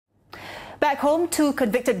Back home, 2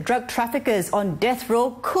 convicted drug traffickers on death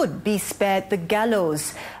row could be spared the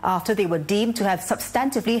gallows after they were deemed to have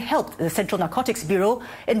substantively helped the Central Narcotics Bureau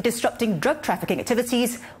in disrupting drug trafficking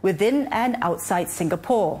activities within and outside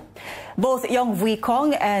Singapore. Both Yong Vui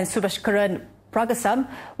Kong and Subashkaran Pragasam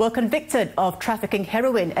were convicted of trafficking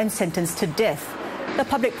heroin and sentenced to death. The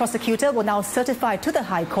Public Prosecutor will now certify to the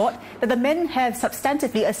High Court that the men have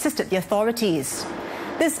substantively assisted the authorities.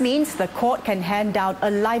 This means the court can hand down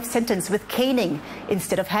a life sentence with caning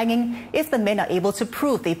instead of hanging if the men are able to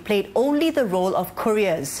prove they played only the role of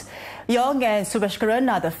couriers. Yong and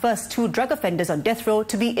Subashkaran are the first 2 drug offenders on death row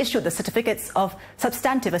to be issued the certificates of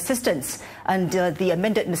substantive assistance under the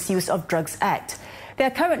amended Misuse of Drugs Act. There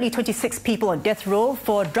are currently 26 people on death row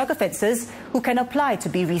for drug offences who can apply to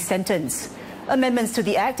be resentenced. Amendments to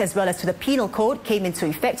the Act as well as to the Penal Code came into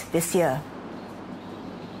effect this year.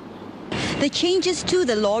 The changes to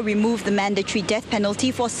the law remove the mandatory death penalty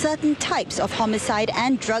for certain types of homicide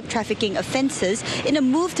and drug trafficking offences in a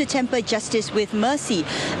move to temper justice with mercy.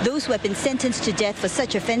 Those who have been sentenced to death for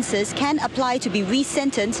such offences can apply to be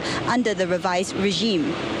resentenced under the revised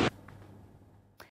regime.